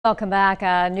Welcome back.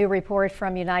 A new report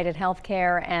from United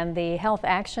Healthcare and the Health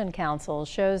Action Council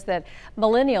shows that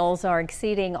millennials are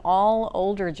exceeding all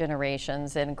older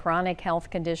generations in chronic health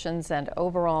conditions and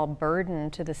overall burden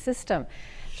to the system.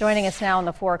 Joining us now on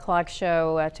the 4 o'clock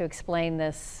show to explain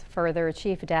this further,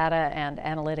 Chief Data and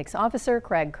Analytics Officer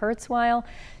Craig Kurzweil,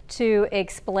 to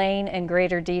explain in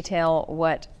greater detail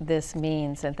what this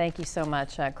means. And thank you so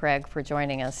much, Craig, for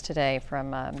joining us today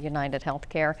from United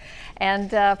Healthcare.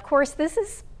 And of course, this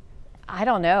is, I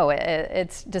don't know,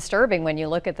 it's disturbing when you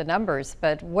look at the numbers,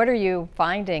 but what are you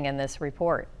finding in this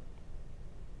report?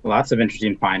 Lots of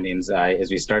interesting findings. As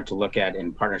we start to look at,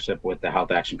 in partnership with the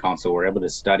Health Action Council, we're able to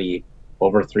study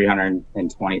over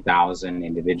 320,000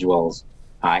 individuals.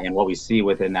 And what we see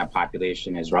within that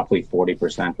population is roughly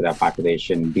 40% of that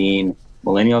population being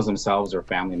millennials themselves or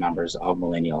family members of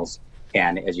millennials.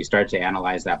 And as you start to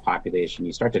analyze that population,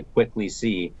 you start to quickly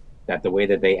see that the way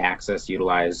that they access,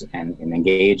 utilize, and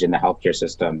engage in the healthcare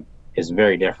system is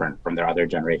very different from their other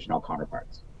generational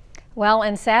counterparts. Well,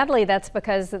 and sadly, that's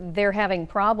because they're having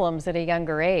problems at a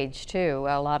younger age, too.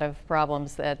 A lot of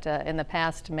problems that in the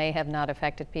past may have not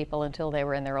affected people until they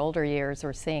were in their older years.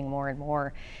 We're seeing more and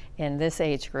more in this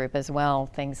age group as well.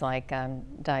 Things like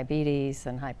diabetes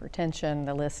and hypertension.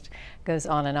 The list goes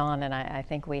on. And I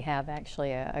think we have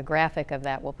actually a graphic of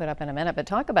that we'll put up in a minute. But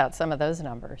talk about some of those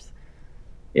numbers.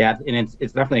 Yeah, and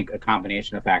it's definitely a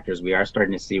combination of factors. We are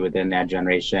starting to see within that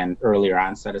generation earlier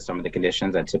onset of some of the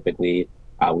conditions that typically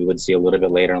we would see a little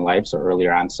bit later in life. So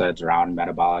earlier onsets around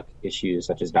metabolic issues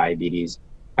such as diabetes,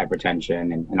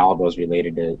 hypertension, and all of those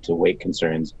related to weight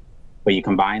concerns. But you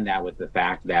combine that with the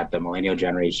fact that the millennial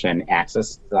generation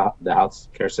access the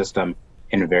healthcare system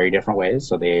in very different ways.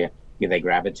 So they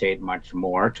gravitate much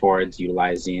more towards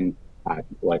utilizing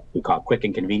what we call quick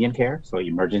and convenient care. So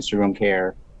emergency room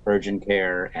care, urgent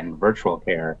care, and virtual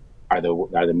care are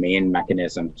the main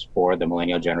mechanisms for the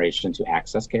millennial generation to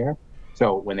access care.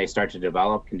 So when they start to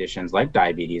develop conditions like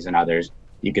diabetes and others,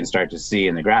 you can start to see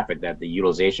in the graphic that the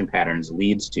utilization patterns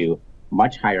leads to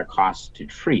much higher costs to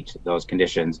treat those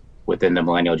conditions within the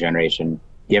millennial generation,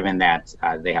 given that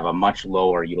they have a much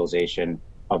lower utilization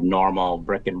of normal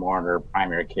brick and mortar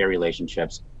primary care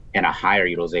relationships and a higher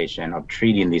utilization of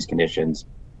treating these conditions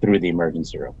through the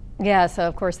emergency room. Yeah, so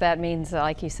of course that means,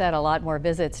 like you said, a lot more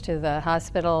visits to the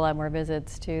hospital, a lot more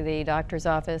visits to the doctor's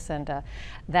office, and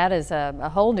that is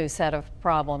a whole new set of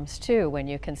problems too when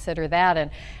you consider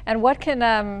that. And what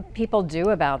can people do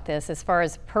about this as far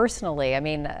as personally? I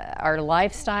mean, our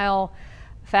lifestyle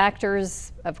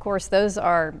factors, of course, those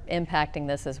are impacting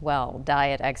this as well,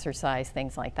 diet, exercise,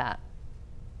 things like that.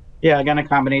 Yeah, again, a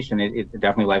combination. It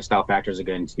definitely lifestyle factors are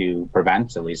going to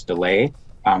prevent, at least delay,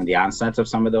 the onsets of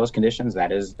some of those conditions.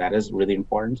 That is really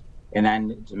important. And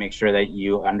then to make sure that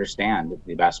you understand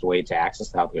the best way to access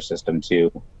the healthcare system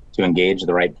to engage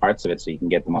the right parts of it so you can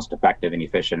get the most effective and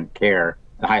efficient care,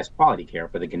 the highest quality care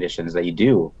for the conditions that you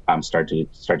do start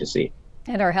to see.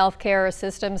 And are healthcare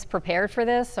systems prepared for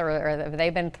this, or have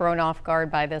they been thrown off guard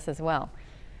by this as well?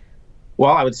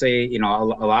 Well, I would say, a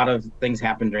lot of things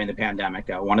happened during the pandemic.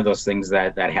 One of those things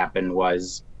that happened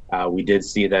was we did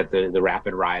see that the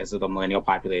rapid rise of the millennial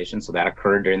population. So that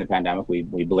occurred during the pandemic. We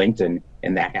blinked and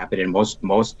that happened in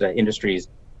most industries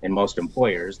and most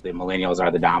employers. The millennials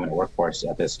are the dominant workforce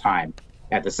at this time.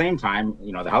 At the same time,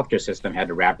 the healthcare system had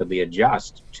to rapidly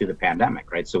adjust to the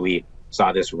pandemic, right? So we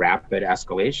saw this rapid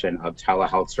escalation of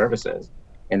telehealth services.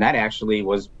 And that actually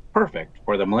was perfect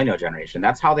for the millennial generation.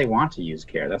 That's how they want to use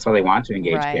care. That's how they want to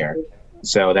engage care.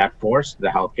 So that forced the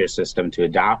healthcare system to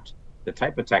adopt the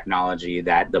type of technology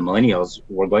that the millennials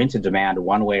were going to demand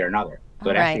one way or another. So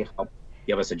it actually helped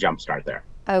give us a jump start there.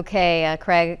 Okay,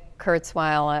 Craig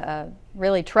Kurzweil, a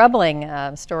really troubling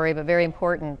story, but very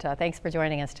important. Thanks for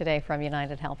joining us today from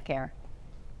United Healthcare.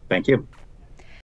 Thank you.